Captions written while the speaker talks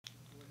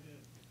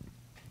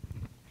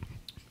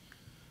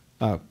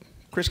Uh,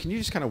 Chris, can you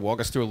just kind of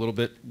walk us through a little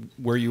bit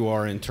where you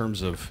are in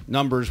terms of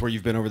numbers, where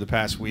you've been over the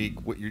past week?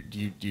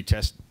 Do you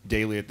test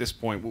daily at this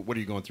point? What are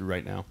you going through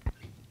right now?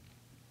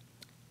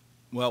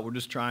 Well, we're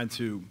just trying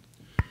to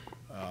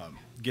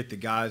get the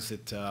guys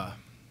that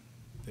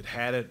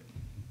had it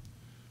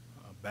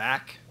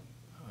back.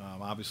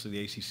 Obviously,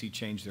 the ACC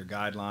changed their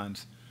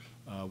guidelines,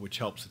 which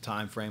helps the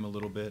time frame a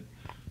little bit.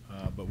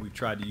 But we've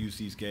tried to use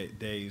these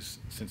days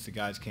since the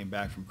guys came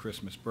back from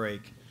Christmas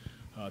break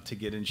to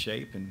get in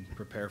shape and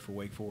prepare for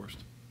Wake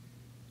Forest.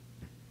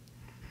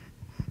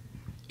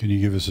 Can you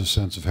give us a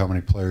sense of how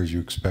many players you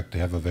expect to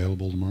have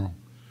available tomorrow?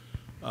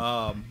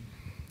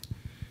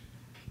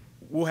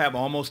 We'll have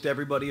almost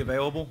everybody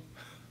available.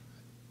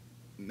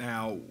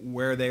 Now,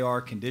 where they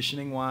are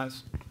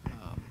conditioning-wise,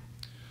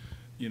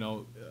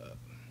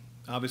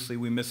 obviously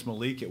we miss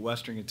Malik at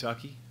Western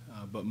Kentucky,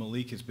 but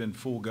Malik has been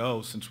full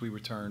go since we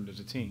returned as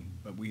a team.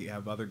 But we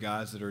have other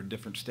guys that are at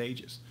different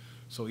stages.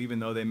 So even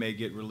though they may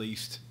get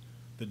released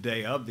the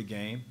day of the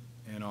game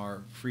and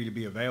are free to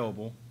be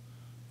available,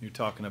 you're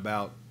talking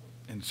about,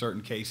 in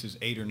certain cases,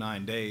 8 or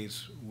 9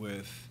 days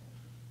with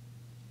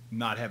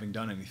not having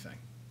done anything,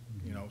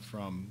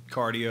 from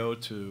cardio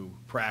to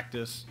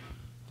practice.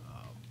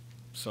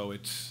 So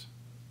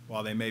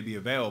while they may be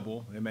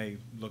available, they may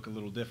look a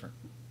little different.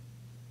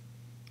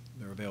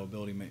 Their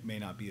availability may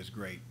not be as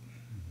great.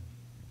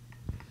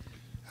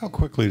 How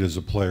quickly does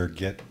a player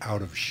get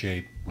out of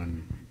shape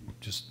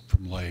just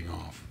from laying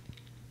off?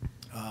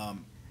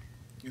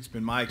 It's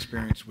been my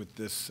experience with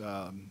this,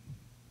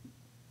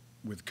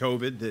 with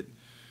COVID, that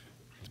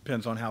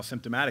depends on how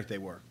symptomatic they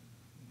were.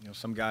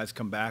 Some guys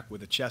come back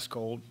with a chest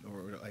cold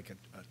or like a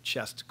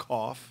chest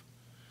cough,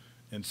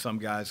 and some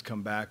guys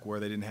come back where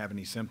they didn't have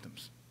any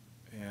symptoms.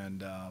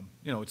 And,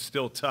 it's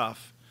still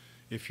tough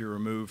if you're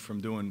removed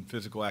from doing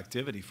physical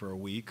activity for a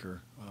week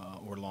or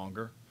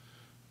longer.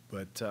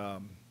 But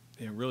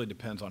it really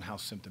depends on how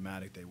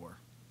symptomatic they were.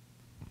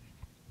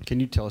 Can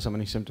you tell us how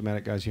many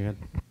symptomatic guys you had?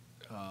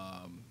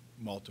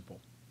 Multiple.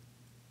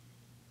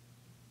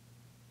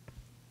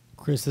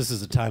 Chris, this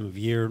is a time of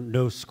year,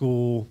 no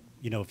school.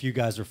 If you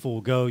guys are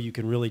full go, you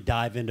can really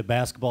dive into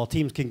basketball.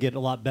 Teams can get a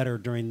lot better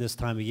during this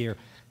time of year.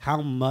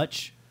 How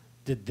much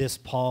did this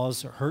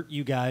pause hurt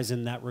you guys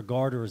in that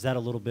regard, or is that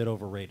a little bit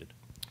overrated?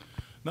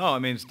 No, I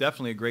mean, it's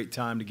definitely a great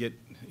time to get,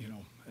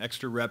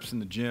 extra reps in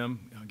the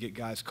gym, get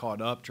guys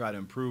caught up, try to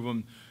improve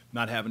them,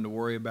 not having to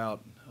worry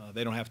about,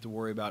 they don't have to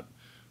worry about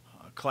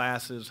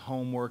classes,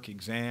 homework,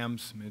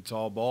 exams. I mean, it's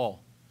all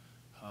ball.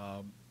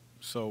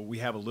 So we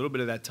have a little bit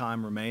of that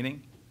time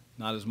remaining,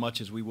 not as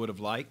much as we would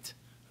have liked.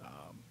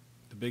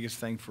 The biggest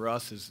thing for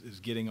us is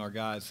getting our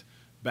guys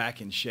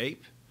back in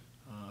shape.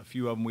 A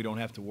few of them we don't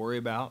have to worry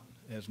about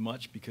as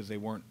much because they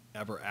weren't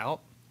ever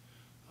out.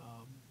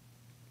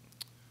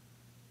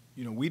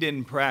 We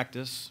didn't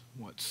practice,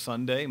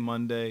 Sunday,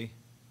 Monday,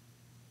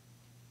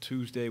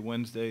 Tuesday,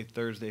 Wednesday,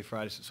 Thursday,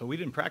 Friday. So we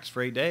didn't practice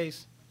for 8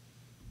 days.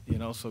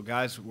 So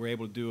guys were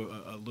able to do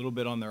a little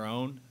bit on their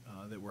own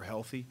that were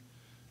healthy.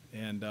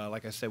 And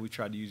like I said, we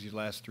tried to use these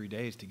last 3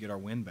 days to get our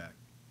win back.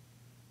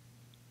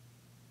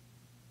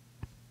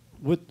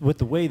 With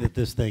the way that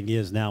this thing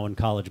is now in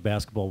college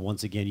basketball,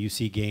 once again, you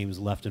see games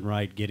left and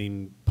right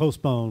getting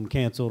postponed,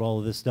 canceled, all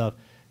of this stuff.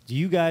 Do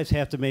you guys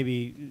have to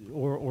maybe,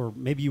 or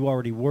maybe you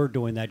already were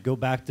doing that, go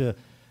back to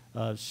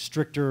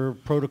stricter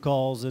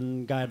protocols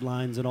and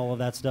guidelines and all of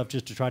that stuff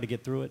just to try to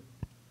get through it?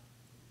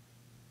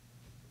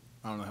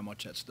 I don't know how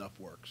much that stuff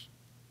works.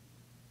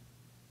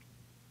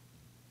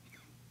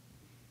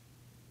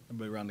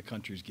 Everybody around the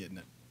country is getting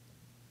it.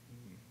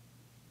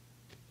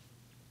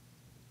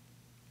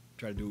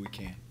 Try to do what we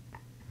can.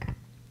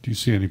 Do you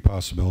see any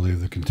possibility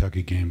of the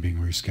Kentucky game being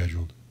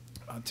rescheduled?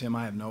 Tim,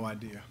 I have no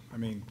idea. I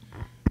mean,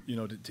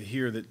 to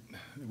hear that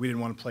we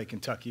didn't want to play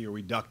Kentucky or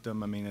we ducked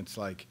them, I mean, it's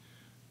like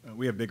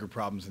we have bigger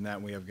problems than that.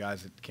 And we have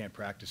guys that can't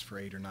practice for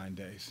 8 or 9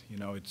 days.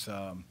 It's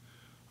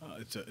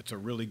a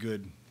really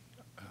good,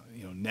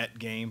 net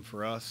game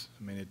for us.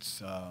 I mean,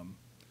 it's an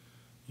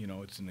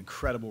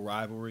incredible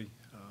rivalry.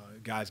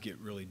 Guys get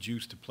really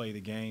juiced to play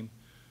the game,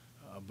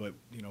 but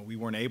we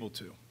weren't able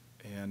to.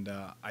 And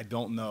I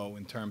don't know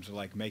in terms of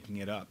like making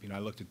it up. I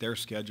looked at their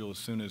schedule as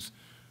soon as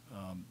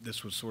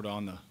this was sort of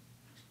on the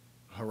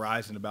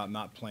horizon about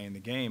not playing the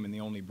game, and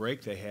the only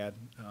break they had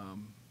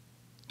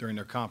during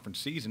their conference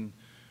season,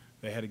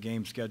 they had a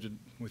game scheduled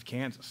with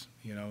Kansas.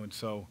 And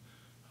so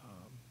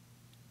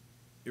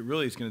it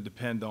really is going to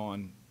depend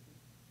on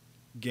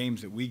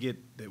games that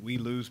we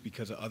lose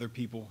because of other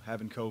people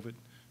having COVID.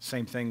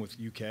 Same thing with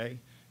UK,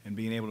 and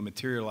being able to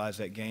materialize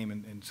that game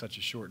in such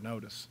a short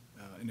notice.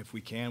 And if we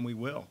can, we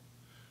will.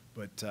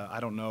 But I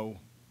don't know.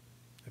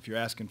 If you're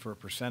asking for a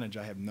percentage,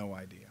 I have no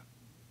idea.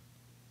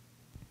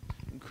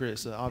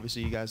 Chris,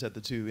 obviously you guys had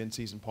the 2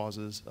 in-season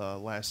pauses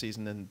last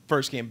season, and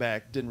first game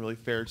back didn't really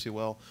fare too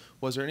well.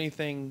 Was there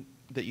anything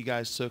that you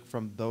guys took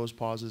from those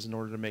pauses in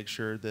order to make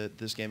sure that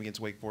this game against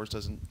Wake Forest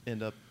doesn't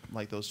end up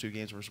like those 2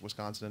 games versus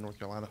Wisconsin and North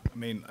Carolina? I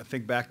mean, I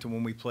think back to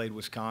when we played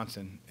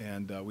Wisconsin,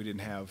 and we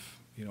didn't have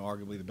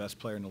arguably the best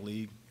player in the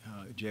league.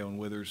 Jalen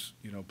Withers,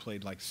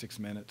 played like 6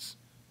 minutes.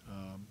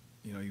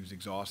 He was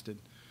exhausted.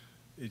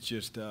 It's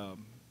just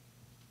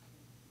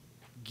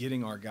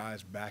getting our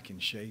guys back in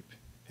shape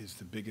is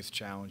the biggest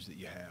challenge that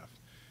you have.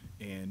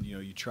 And,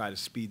 you try to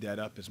speed that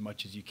up as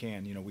much as you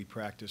can. We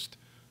practiced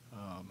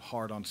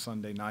hard on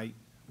Sunday night.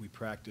 We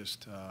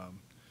practiced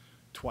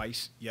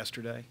twice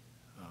yesterday.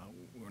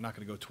 We're not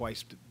going to go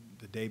twice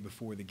the day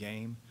before the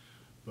game,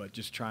 but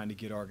just trying to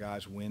get our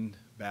guys' wind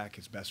back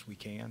as best we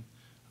can.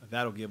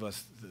 That'll give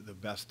us the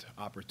best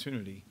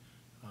opportunity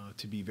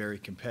to be very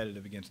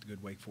competitive against a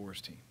good Wake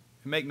Forest team.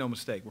 And make no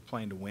mistake, we're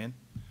playing to win,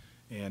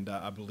 and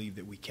I believe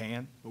that we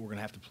can, but we're going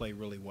to have to play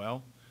really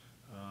well.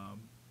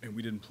 And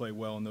we didn't play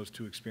well in those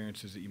 2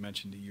 experiences that you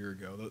mentioned a year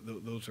ago.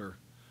 Those are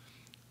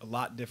a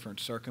lot different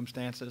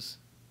circumstances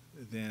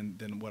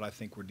than what I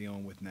think we're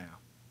dealing with now.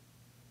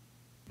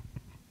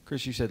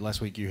 Chris, you said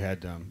last week you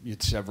had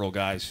several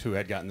guys who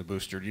had gotten the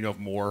booster. Do you know if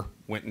more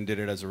went and did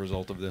it as a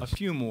result of this? A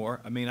few more.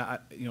 I mean,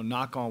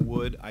 knock on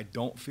wood, I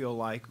don't feel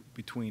like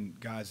between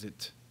guys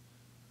that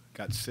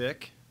got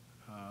sick,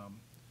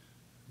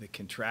 that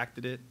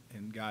contracted it,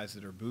 and guys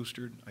that are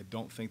boosted, I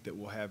don't think that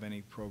we'll have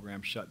any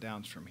program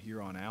shutdowns from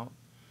here on out,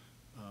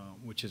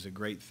 which is a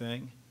great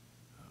thing.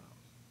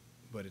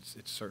 But it's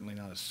certainly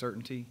not a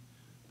certainty.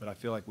 But I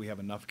feel like we have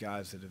enough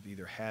guys that have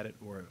either had it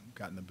or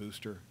gotten the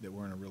booster that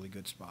we're in a really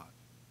good spot.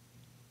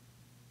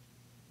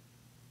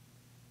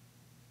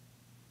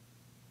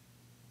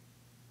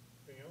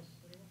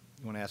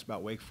 You want to ask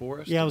about Wake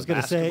Forest? Yeah, I was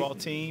going to say. Basketball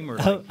team, or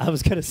I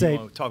was going to say.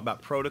 Talk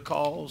about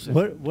protocols and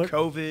what,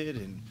 COVID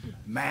and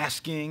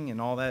masking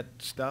and all that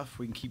stuff.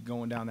 We can keep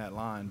going down that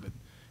line, but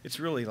it's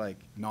really like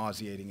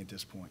nauseating at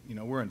this point.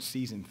 We're in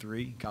season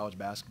 3 college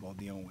basketball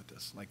dealing with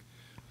this.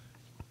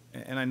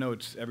 And I know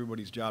it's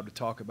everybody's job to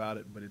talk about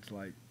it, but it's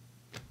like,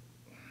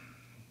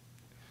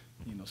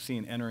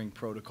 seeing entering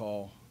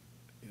protocol,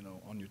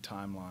 on your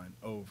timeline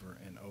over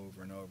and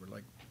over and over.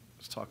 Like,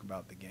 let's talk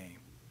about the game.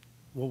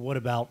 Well, what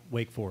about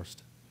Wake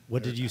Forest?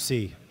 What did you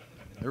see?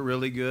 They're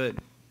really good.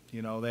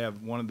 They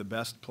have one of the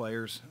best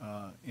players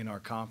in our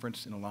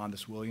conference in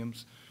Alondis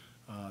Williams.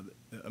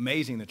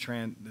 Amazing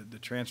the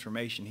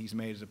transformation he's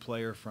made as a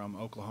player from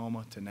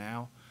Oklahoma to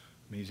now.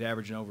 I mean, he's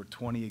averaging over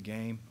 20 a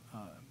game.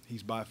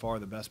 He's by far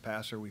the best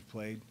passer we've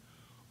played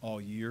all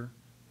year.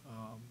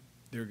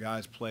 Their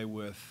guys play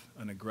with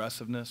an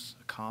aggressiveness,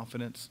 a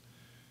confidence,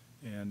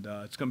 and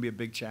it's going to be a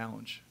big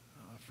challenge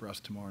for us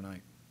tomorrow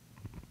night.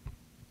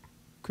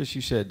 Chris,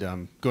 you said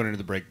going into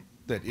the break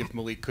that if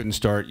Malik couldn't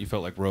start, you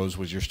felt like Rose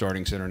was your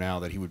starting center now,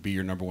 that he would be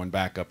your #1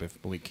 backup if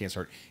Malik can't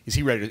start. Is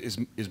he ready?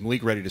 Is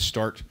Malik ready to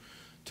start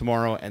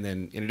tomorrow? And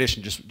then, in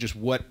addition, just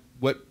what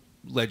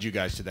led you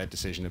guys to that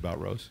decision about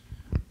Rose?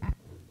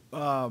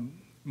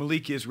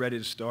 Malik is ready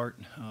to start.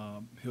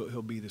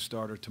 He'll be the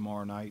starter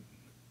tomorrow night.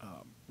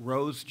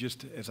 Rose,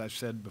 just as I've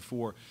said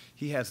before,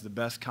 he has the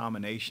best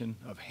combination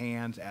of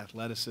hands,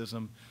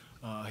 athleticism.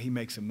 He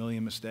makes a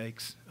million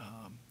mistakes.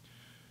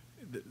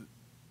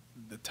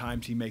 The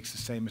times he makes the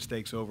same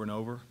mistakes over and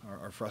over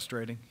are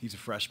frustrating. He's a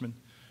freshman,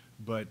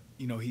 but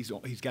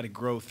he's got to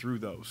grow through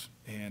those,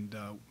 and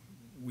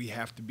we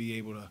have to be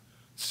able to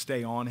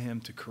stay on him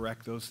to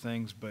correct those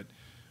things. But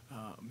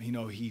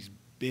he's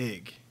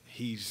big.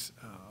 He's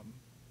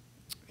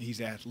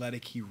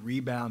athletic. He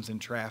rebounds in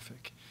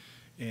traffic,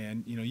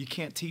 and you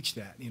can't teach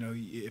that.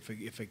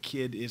 If a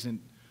kid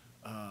isn't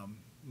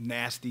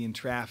nasty in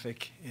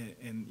traffic,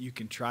 and you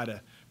can try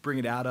to bring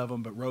it out of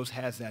him, but Rose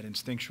has that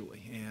instinctually,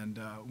 and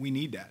we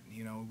need that.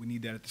 We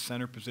need that at the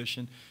center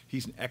position.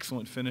 He's an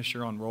excellent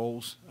finisher on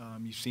rolls.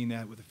 You've seen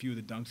that with a few of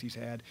the dunks he's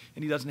had,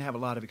 and he doesn't have a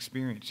lot of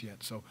experience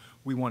yet, so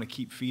we want to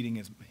keep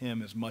feeding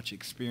him as much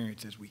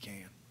experience as we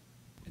can.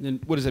 And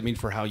then what does that mean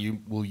for how you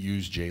will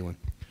use Jalen?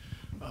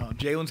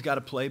 Jalen's got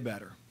to play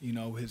better.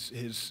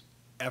 His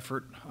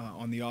effort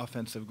on the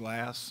offensive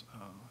glass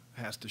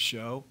has to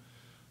show.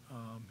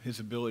 His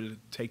ability to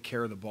take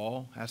care of the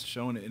ball has to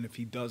show, and if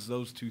he does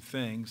those 2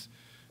 things,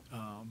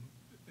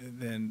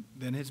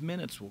 then his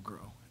minutes will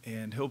grow,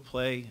 and he'll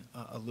play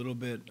a little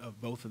bit of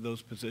both of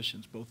those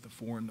positions, both the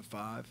 4 and the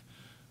 5.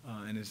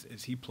 And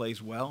as he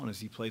plays well and as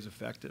he plays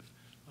effective,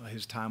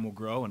 his time will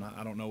grow, and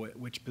I don't know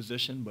which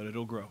position, but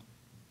it'll grow.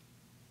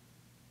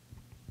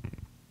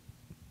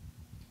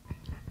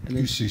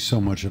 You see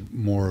so much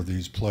more of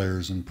these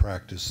players in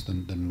practice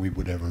than we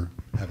would ever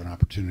have an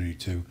opportunity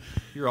to.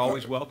 You're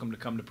always welcome to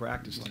come to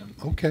practice, Tim.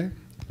 Okay.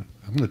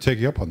 I'm going to take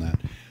you up on that.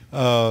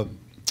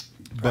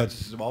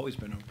 Practices have always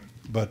been open.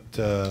 But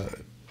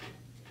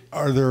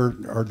are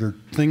there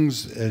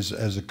things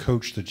as a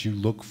coach that you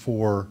look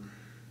for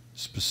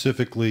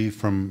specifically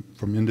from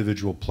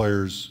individual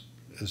players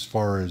as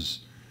far as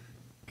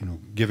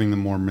giving them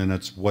more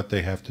minutes, what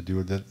they have to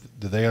do?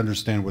 Do they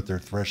understand what their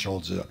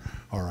thresholds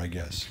are, I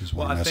guess, is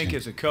what I'm asking. I think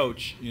as a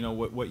coach,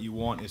 what you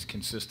want is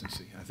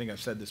consistency. I think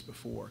I've said this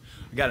before.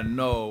 You got to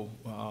know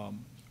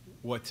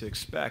what to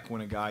expect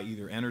when a guy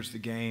either enters the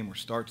game or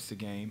starts the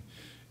game.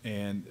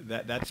 And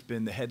that's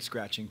been the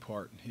head-scratching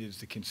part, is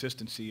the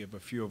consistency of a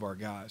few of our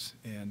guys.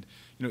 And,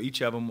 you know,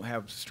 each of them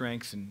have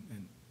strengths and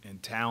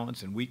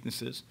talents and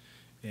weaknesses,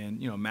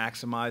 and, you know,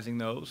 maximizing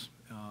those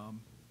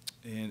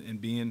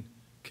and being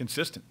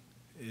consistent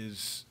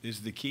is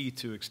the key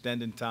to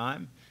extending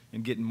time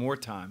and getting more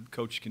time.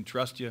 Coach can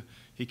trust you.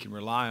 He can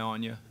rely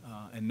on you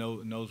and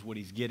knows what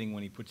he's getting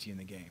when he puts you in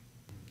the game.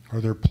 Are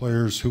there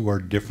players who are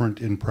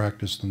different in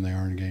practice than they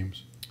are in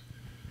games?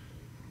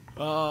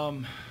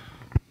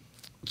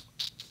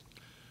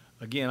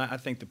 Again, I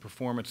think the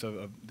performance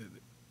of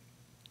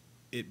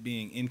it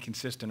being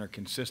inconsistent or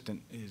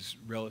consistent is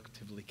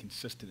relatively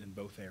consistent in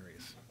both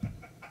areas.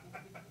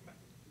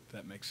 If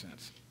that makes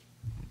sense.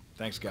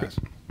 Thanks, guys.